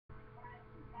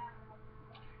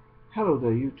Hello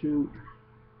there, YouTube.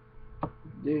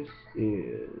 This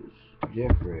is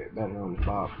Jeffrey, better known as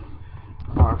Bob.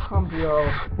 I come to y'all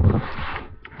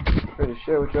ready to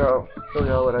share with y'all, show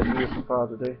y'all what I did for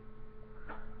Father's Day.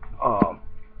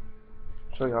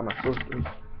 Show y'all my sisters,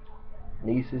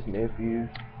 nieces, nephews,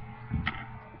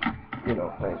 you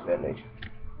know, things of that nature.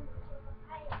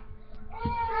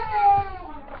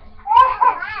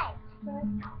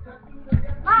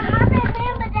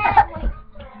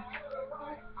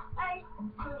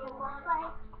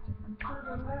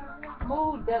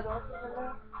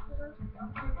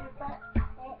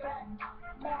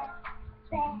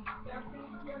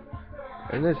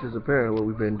 And this is apparently what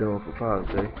we've been doing for Father's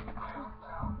Day.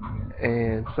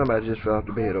 And somebody just fell off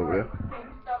the bed over there.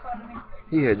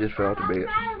 He had just fell off the bed.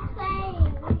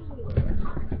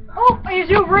 Oh, is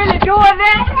you really doing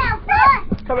that?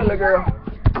 Come in, little girl.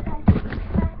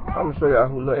 I'm gonna show y'all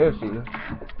who little Essie is.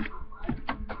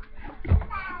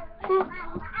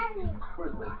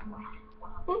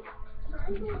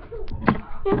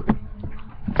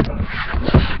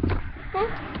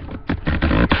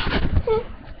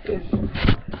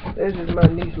 This is my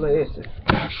niece, little Essie.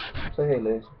 Say hey,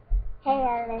 Leslie. Hey,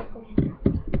 Leslie.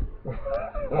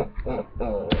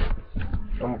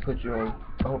 I'm gonna put you on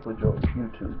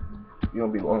YouTube. You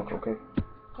gonna be with Uncle, okay?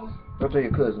 Okay. Go tell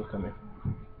your cousins come in.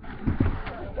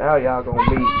 Now y'all gonna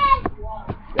meet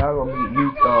you,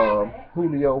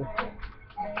 Julio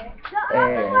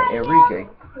and Enrique.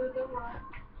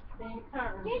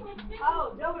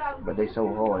 But they so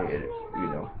hard-headed, you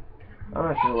know. I'm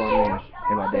not sure what I'm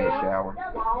in my dad's shower.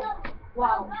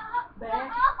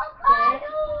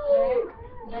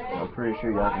 I'm pretty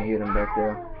sure y'all can hear them back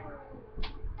there.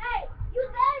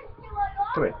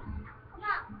 Come here.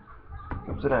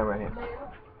 Come sit down right here.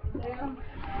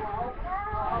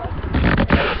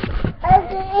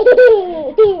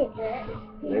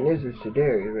 And this is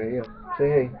Shadarius right here. Say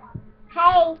hey.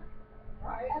 Hey.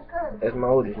 That's my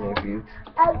oldest nephew.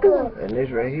 And this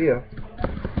right here.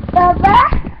 Baba.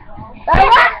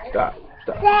 Stop.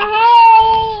 Say hey.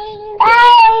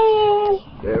 Hey.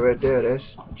 That right there, that's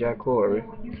Jack Corey. Hey,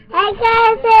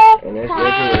 cousin. And that's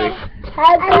Desiree. I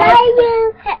love you.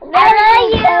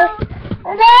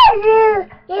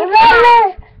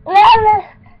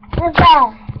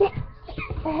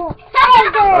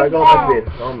 Alright, go back to bed.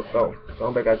 Go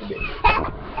back out to bed.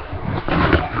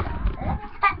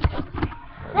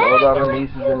 Those are my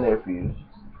nieces and nephews.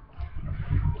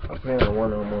 Apparently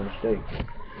one of them on the stage.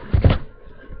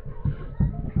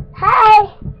 Hi.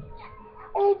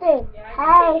 Ethan.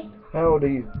 Hi. How old are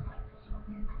you?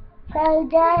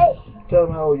 Friday. Tell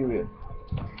them how old you is.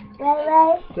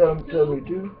 Friday. Tell them you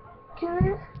two.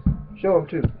 Two. Show them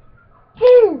two.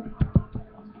 Two.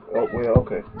 Oh, well,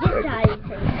 okay. Just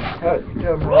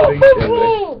Tell them how old are you,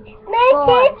 Desiree.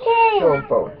 Show them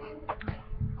four.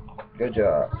 Good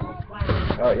job.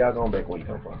 Alright, y'all going back where you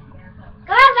come from.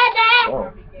 Go over there. Oh,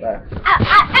 bye.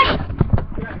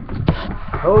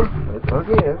 Oh,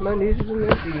 again, that's my nieces and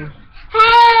nephews. Hey.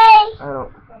 I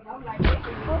don't.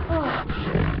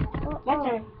 Your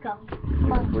turn. Go.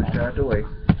 Push out the way.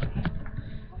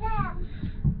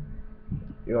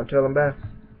 You gonna tell them bye?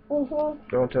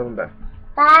 Don't tell them bye.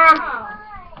 Bye.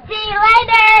 See you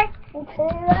later. See you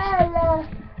later.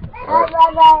 Alright.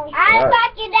 Bye. I'll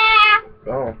fuck you down.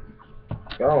 Go on.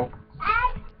 Go on.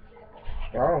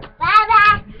 Go on. Bye.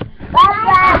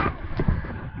 Bye.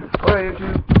 Alright,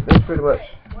 YouTube. That's pretty much.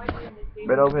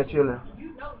 Been over here chilling.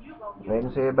 They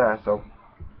didn't say bye, so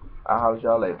I'll holler at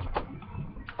y'all later.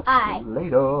 Alright.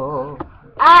 Later.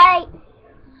 Alright.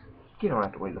 Get on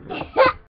out the way, little bit.